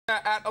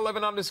At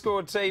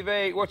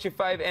 11_TV, what's your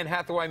favourite Anne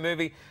Hathaway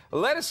movie?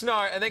 Let us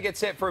know and then get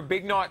set for a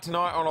big night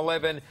tonight on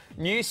 11.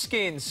 New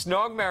Skin,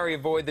 Snog, Marry,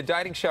 Avoid, The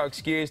Dating Show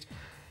Excused.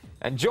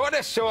 And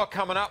Jordan Shaw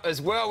coming up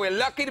as well. We're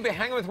lucky to be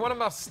hanging with one of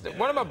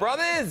my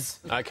brothers.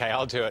 OK,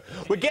 I'll do it.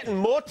 We're getting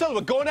mortal.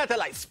 We're going out there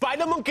like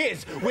spider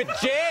monkeys with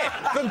Jay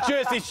from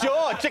Jersey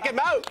Shore. Check him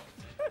out.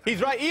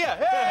 He's right here.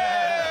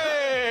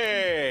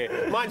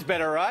 Hey! Mine's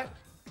better, right?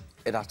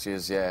 It actually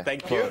is, yeah.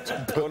 Thank you.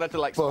 Going out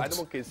to like spider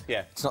monkeys.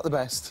 Yeah. It's not the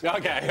best.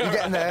 OK. You're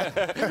getting there.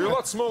 You're a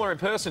lot smaller in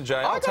person, Jay.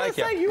 I'll take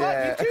you. You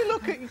do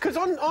look... Because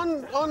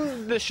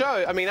on the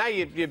show, I mean, A,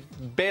 you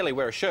barely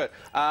wear a shirt,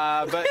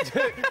 but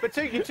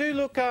two, you do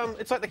look...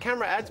 it's like the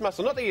camera adds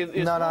muscle. Not that you're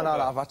No, small, but...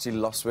 I've actually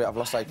lost weight. I've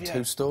lost like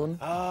 2 stone.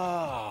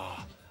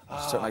 Oh.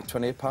 I've took like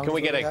 28 pounds.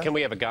 Can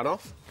we have a gun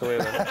off? Can we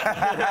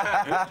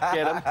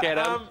have get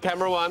him.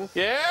 Camera one.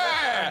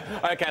 Yeah!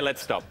 OK,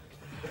 let's stop.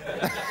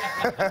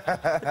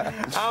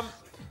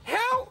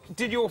 How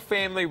did your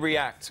family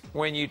react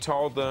when you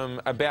told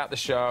them about the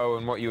show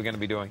and what you were going to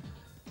be doing?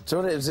 Do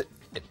you know what it was?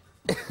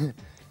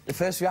 The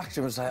first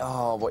reaction was like,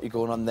 oh, what are you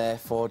going on there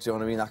for? Do you know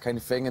what I mean? That kind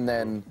of thing. And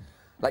then,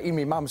 like, even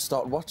my mum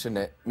started watching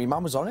it. My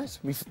mum was on it.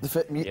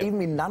 Even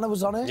my nana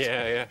was on it.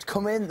 Yeah, yeah. To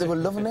come in, they were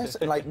loving it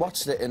and, like,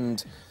 watched it.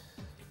 And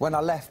when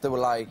I left, they were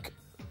like,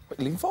 what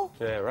are you leaving for?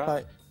 Yeah,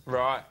 right.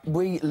 Right.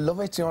 We love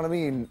it, do you know what I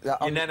mean?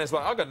 Your nana's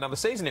like, I've got another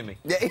season in me.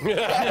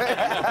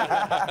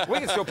 Yeah. We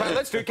can still play.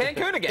 Let's do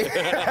Cancun again.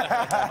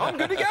 I'm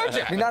good to go,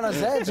 Jack. My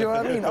nana's there, do you know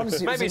what I mean?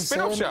 Honestly, maybe a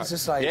spin-off show. It's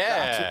just like,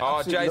 yeah.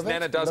 Oh, Jay's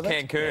nana does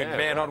Cancun. Yeah,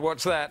 man, right. I'd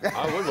watch that.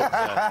 I would watch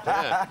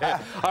that. Yeah.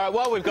 All right,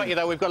 while we've got you,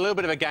 though, we've got a little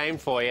bit of a game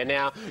for you.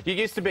 Now, you're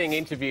used to being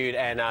interviewed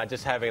and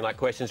just having, like,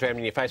 questions rammed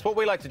in your face. What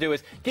we like to do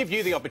is give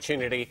you the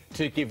opportunity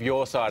to give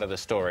your side of the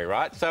story,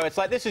 right? So it's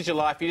like, this is your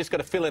life. You just got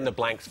to fill in the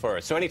blanks for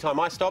us. So anytime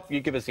I stop, you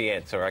give us the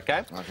answer, OK?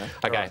 OK.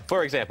 OK, right.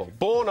 For example,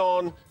 born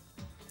on...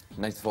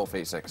 94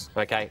 feet 6.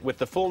 OK, with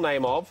the full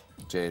name of...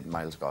 Jade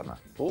Miles Gardner.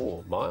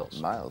 Oh, Miles.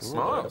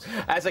 Miles.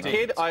 As a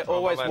kid, I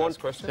always wanted...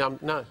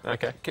 no.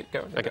 OK, keep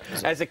going. OK.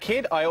 As a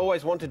kid, I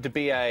always wanted to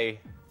be a...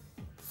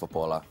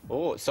 Footballer.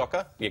 Oh,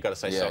 soccer? You've got to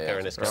say soccer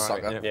in this country.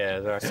 Soccer.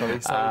 Yeah, So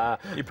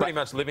you're pretty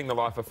much living the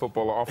life of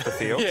footballer off the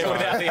field. Yeah,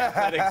 without the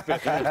athletics.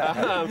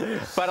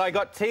 But I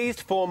got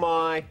teased for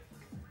my...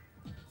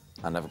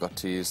 I never got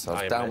teased.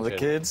 I was down with the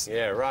kids.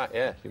 Yeah, right,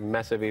 yeah.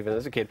 Massive even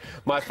as a kid.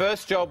 My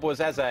first job was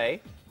as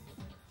a...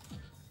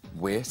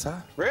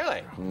 Waiter?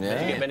 Really? Yeah.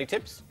 Did you get many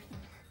tips?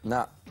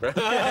 Nah.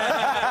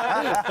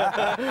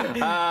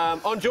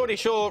 On Geordie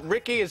Shore,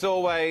 Ricky is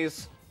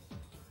always...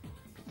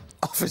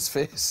 Off his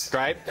face.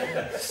 Great.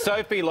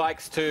 Sophie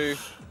likes to...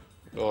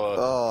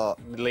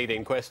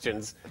 leading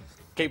questions.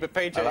 Keep it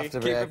PG.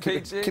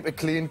 Keep it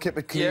clean, keep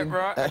it clean. Yeah,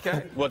 right,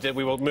 OK. Well,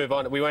 we will move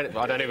on. We won't...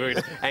 I don't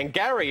even... And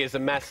Gary is a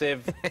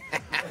massive...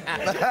 Oh,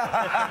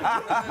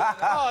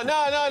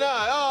 no.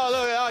 Oh,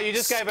 look. Oh, you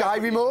just gave Sky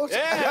remote?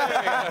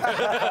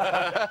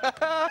 Yeah.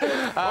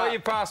 Well, you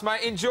passed,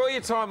 mate. Enjoy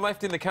your time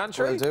left in the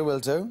country.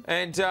 Will do.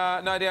 And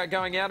no doubt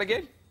going out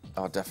again?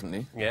 Oh,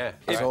 definitely. Yeah.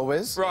 As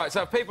always. Right,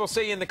 so if people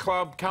see you in the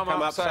club, come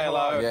up, say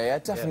hello. Yeah,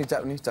 definitely.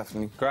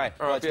 Great.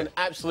 All right, it's been an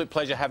absolute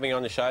pleasure having you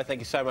on the show. Thank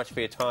you so much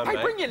for your time, Hey,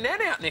 mate. bring your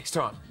nan out next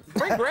time.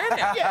 Bring Gran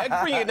out.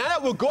 Yeah, bring your nan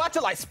out. We'll go out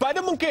to like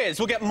spider monkeys.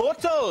 We'll get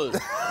mortals.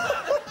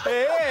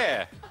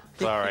 Yeah.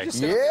 Sorry.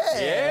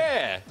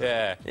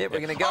 Yeah, we're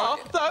going to go.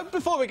 Oh,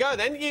 before we go,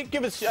 then, you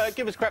give us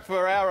crap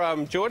for our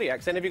Geordie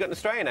accent. Have you got an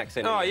Australian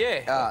accent? Oh,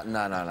 yeah.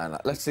 No.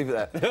 Let's leave it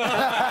there.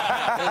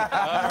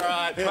 All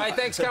right. Mate,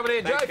 thanks for coming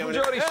in. Jay from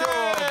Geordie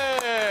Shore.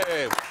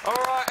 Hey. All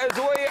right, as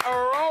we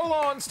roll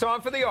on, it's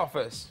time for The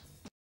Office.